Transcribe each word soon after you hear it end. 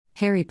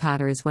Harry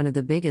Potter is one of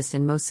the biggest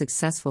and most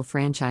successful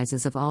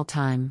franchises of all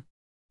time.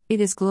 It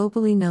is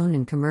globally known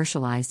and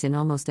commercialized in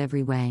almost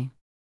every way.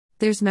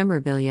 There's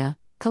memorabilia,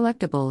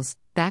 collectibles,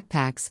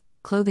 backpacks,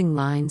 clothing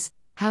lines,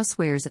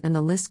 housewares, and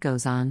the list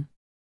goes on.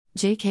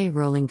 J.K.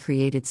 Rowling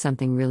created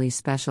something really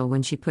special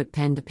when she put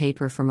pen to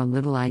paper from a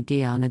little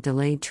idea on a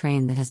delayed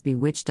train that has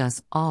bewitched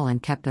us all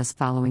and kept us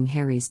following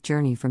Harry's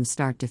journey from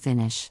start to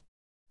finish.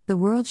 The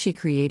world she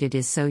created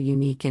is so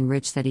unique and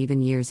rich that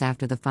even years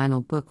after the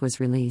final book was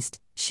released,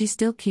 she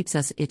still keeps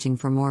us itching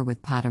for more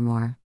with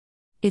Pottermore.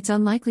 It's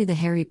unlikely the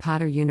Harry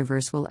Potter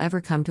universe will ever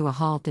come to a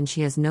halt, and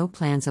she has no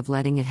plans of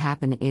letting it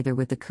happen either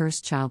with the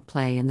Cursed Child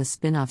play and the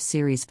spin-off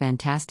series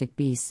Fantastic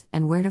Beasts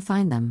and Where to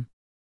Find Them.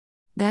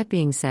 That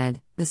being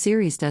said, the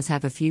series does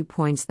have a few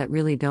points that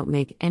really don't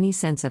make any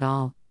sense at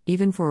all,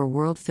 even for a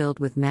world filled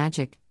with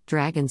magic,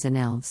 dragons and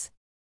elves.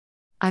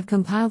 I've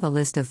compiled a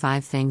list of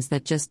 5 things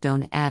that just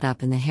don't add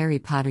up in the Harry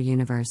Potter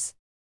universe.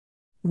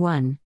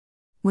 1.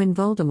 When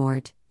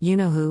Voldemort,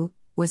 you-know-who,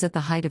 was at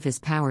the height of his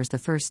powers the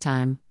first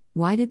time,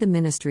 why did the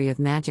Ministry of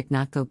Magic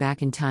not go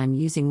back in time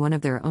using one of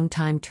their own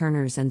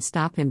time-turners and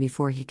stop him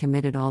before he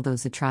committed all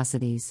those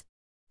atrocities?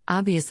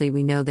 Obviously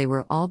we know they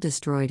were all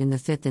destroyed in the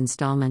 5th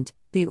installment,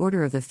 The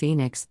Order of the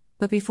Phoenix,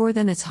 but before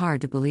then it's hard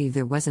to believe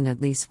there wasn't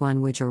at least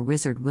one witch or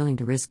wizard willing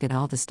to risk it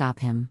all to stop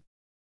him.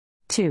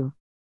 2.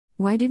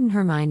 Why didn't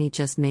Hermione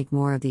just make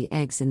more of the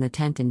eggs in the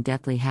tent in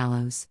Deathly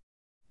Hallows?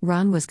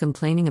 Ron was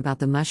complaining about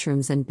the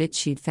mushrooms and bits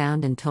she'd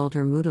found and told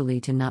her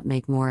moodily to not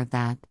make more of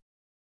that.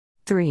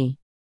 3.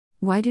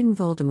 Why didn't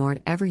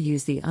Voldemort ever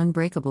use the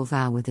unbreakable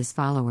vow with his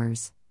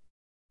followers?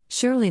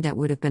 Surely that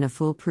would have been a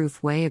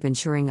foolproof way of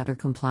ensuring utter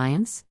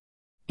compliance?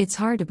 It's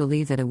hard to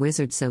believe that a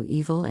wizard so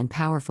evil and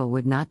powerful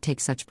would not take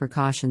such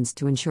precautions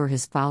to ensure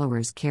his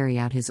followers carry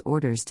out his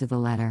orders to the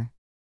letter.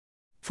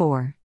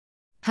 4.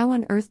 How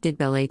on earth did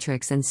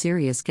Bellatrix and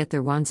Sirius get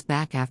their wands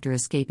back after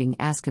escaping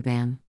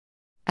Azkaban?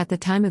 At the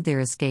time of their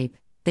escape,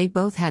 they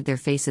both had their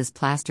faces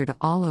plastered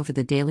all over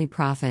the Daily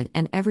Prophet,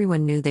 and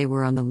everyone knew they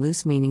were on the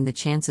loose, meaning the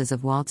chances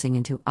of waltzing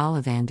into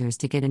Ollivanders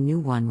to get a new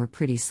one were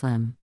pretty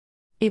slim.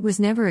 It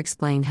was never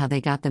explained how they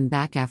got them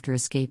back after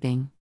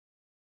escaping.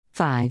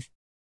 5.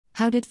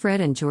 How did Fred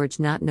and George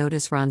not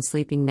notice Ron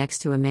sleeping next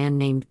to a man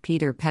named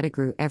Peter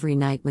Pettigrew every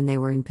night when they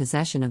were in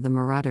possession of the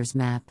Marauders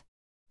map?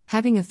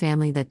 Having a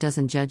family that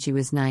doesn't judge you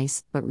is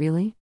nice, but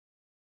really?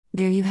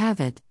 There you have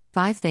it,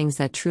 5 things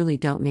that truly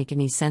don't make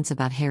any sense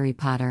about Harry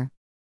Potter.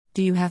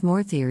 Do you have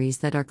more theories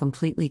that are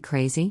completely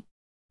crazy?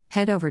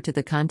 Head over to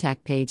the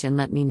contact page and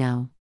let me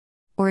know.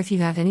 Or if you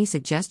have any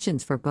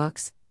suggestions for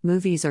books,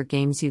 movies or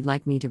games you'd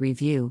like me to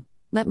review,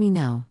 let me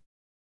know.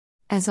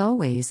 As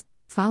always,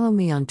 follow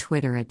me on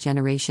Twitter at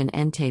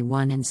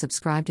GenerationNT1 and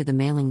subscribe to the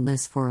mailing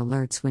list for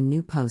alerts when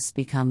new posts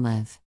become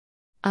live.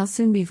 I'll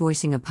soon be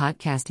voicing a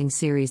podcasting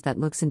series that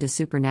looks into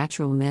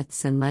supernatural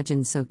myths and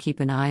legends, so keep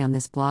an eye on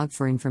this blog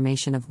for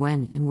information of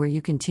when and where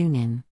you can tune in.